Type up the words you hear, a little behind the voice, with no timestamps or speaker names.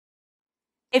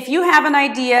If you have an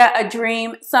idea, a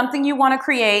dream, something you want to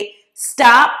create,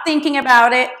 stop thinking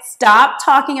about it, stop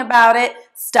talking about it,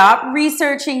 stop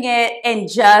researching it,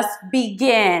 and just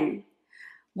begin.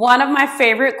 One of my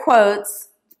favorite quotes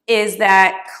is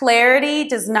that clarity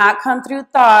does not come through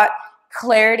thought,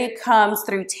 clarity comes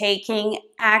through taking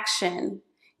action.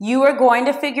 You are going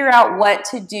to figure out what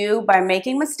to do by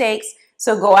making mistakes,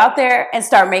 so go out there and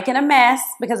start making a mess,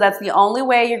 because that's the only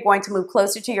way you're going to move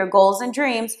closer to your goals and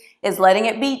dreams, is letting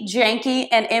it be janky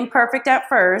and imperfect at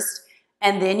first,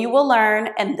 and then you will learn,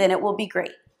 and then it will be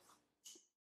great.